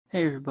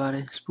Hey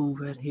everybody,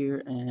 Spoonfed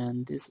here,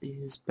 and this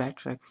is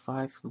BackTrack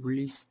 5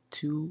 Release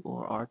 2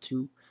 or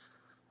R2,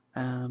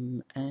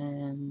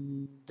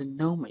 and the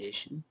GNOME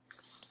edition.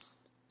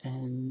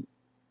 And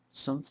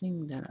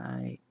something that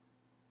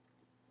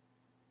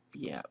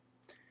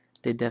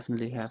they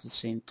definitely have the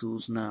same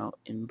tools now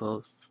in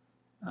both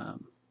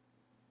um,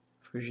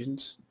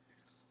 versions.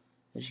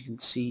 As you can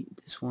see,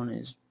 this one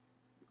is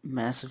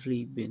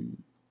massively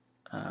been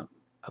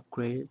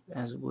upgraded,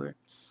 as it were,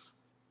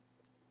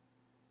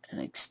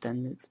 and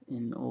extended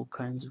in all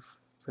kinds of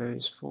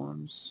various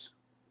forms.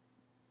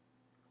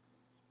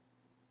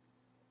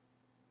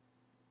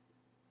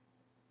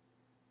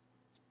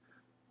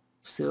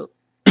 Still,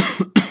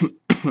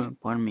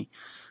 pardon me.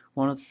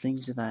 One of the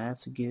things that I have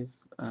to give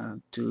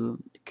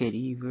to the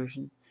KDE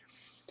version,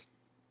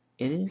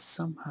 it is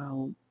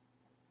somehow,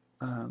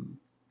 I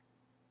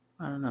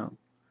don't know,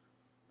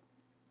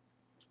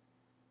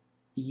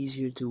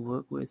 easier to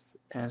work with,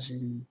 as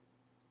in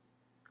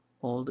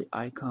all the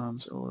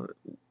icons or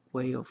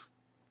way of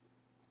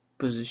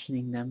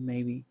positioning them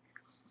maybe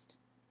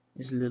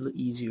is a little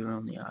easier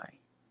on the eye.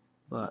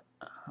 But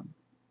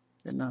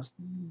that does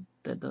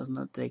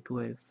not take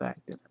away the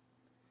fact that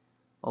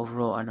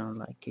overall I don't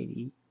like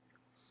KDE.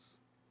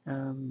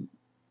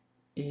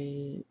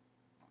 It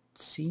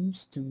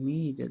seems to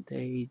me that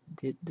they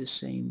did the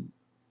same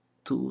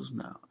tools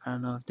now. I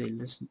don't know if they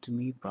listened to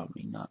me,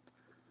 probably not.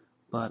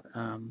 But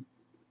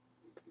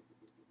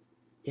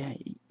yeah,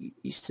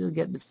 you still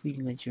get the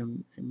feeling that you're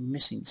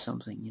missing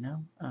something,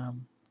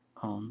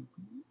 on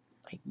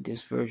like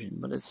this version.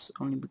 But it's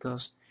only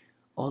because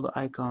all the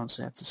icons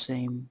have the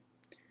same.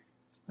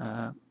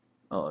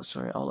 All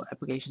the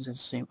applications have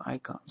the same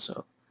icon,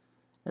 so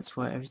that's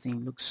why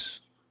everything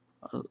looks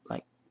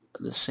like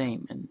the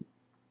same.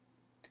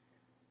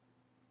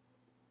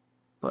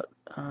 But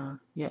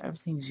yeah,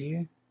 everything's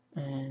here,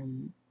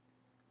 and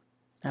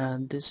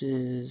this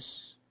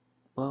is,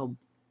 well,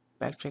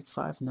 BackTrack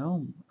 5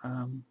 GNOME.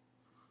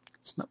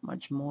 There's not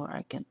much more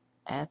I can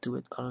add to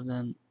it other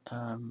than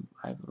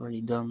I've already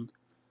done.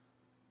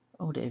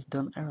 Oh, they've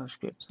done arrow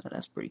script. Oh,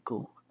 that's pretty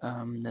cool.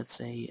 That's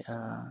a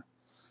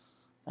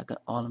like an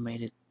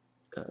automated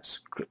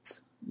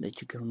script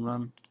that you can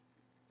run.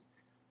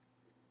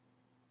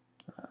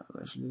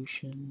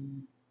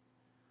 Resolution.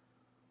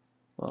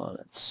 Well,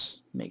 let's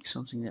make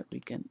something that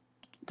we can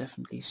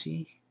definitely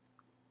see.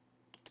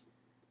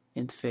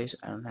 Interface.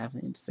 I don't have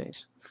an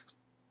interface.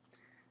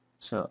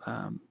 So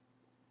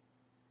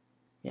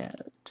yeah,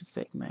 to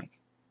fake Mac.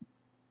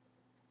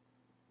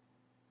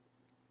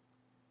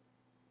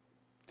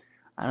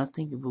 I don't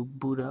think it will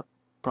boot up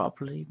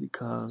properly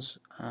because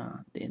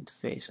the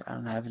interface. I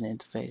don't have an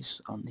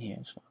interface on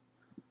here, so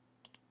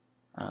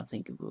I don't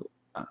think it will.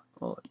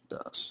 Oh, it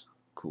does.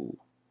 Cool.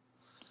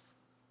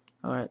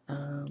 Alright,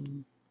 well,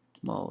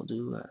 we'll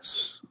do a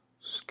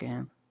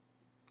scan.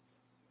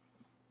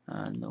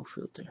 No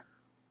filter.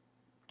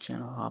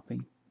 Channel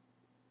hopping.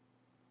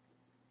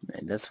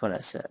 And that's what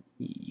I said.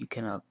 You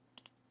cannot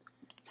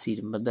see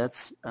them, but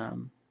that's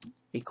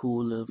a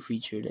cool little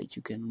feature that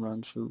you can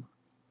run through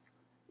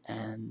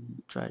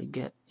and try to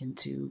get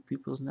into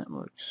people's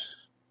networks,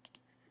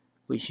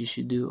 which you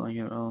should do on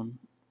your own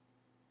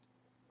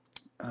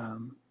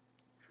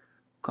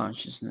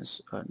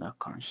consciousness, or not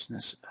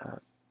consciousness,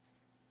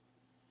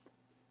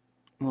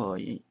 well,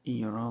 in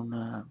your own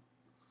on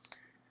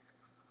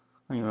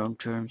your own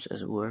terms,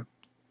 as it were,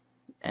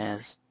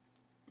 as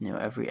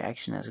every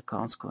action has a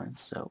consequence.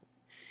 So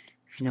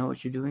if you know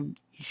what you're doing,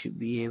 you should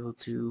be able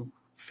to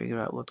figure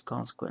out what the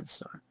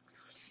consequences are.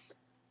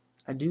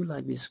 I do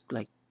like this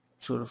like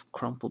sort of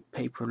crumpled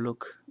paper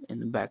look in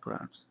the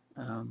background.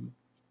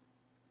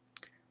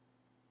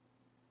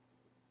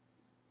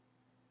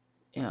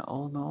 Yeah,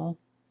 all in all,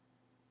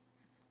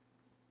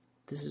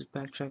 this is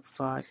BackTrack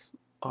 5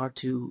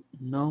 R2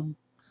 GNOME.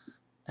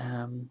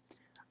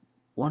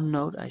 One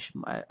note I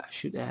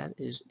should add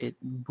is it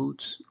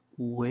boots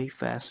way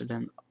faster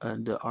than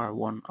the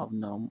R1 of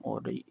GNOME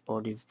or the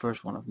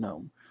first one of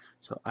GNOME.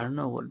 So I don't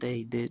know what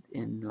they did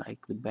in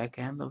like the back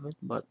end of it,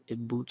 but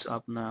it boots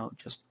up now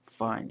just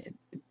fine. It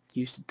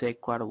used to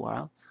take quite a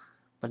while,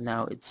 but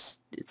now it's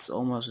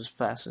almost as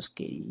fast as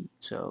KDE.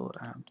 So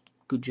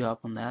good job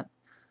on that.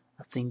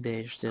 I think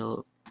they're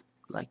still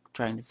like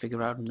trying to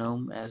figure out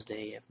GNOME, as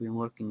they have been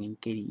working in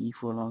KDE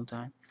for a long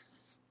time,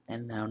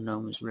 and now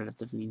GNOME is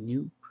relatively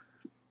new.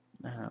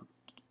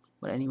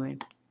 But anyway,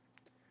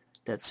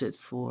 that's it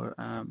for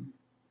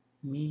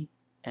me,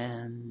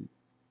 and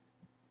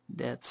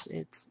that's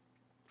it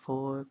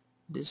for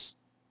this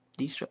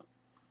distro.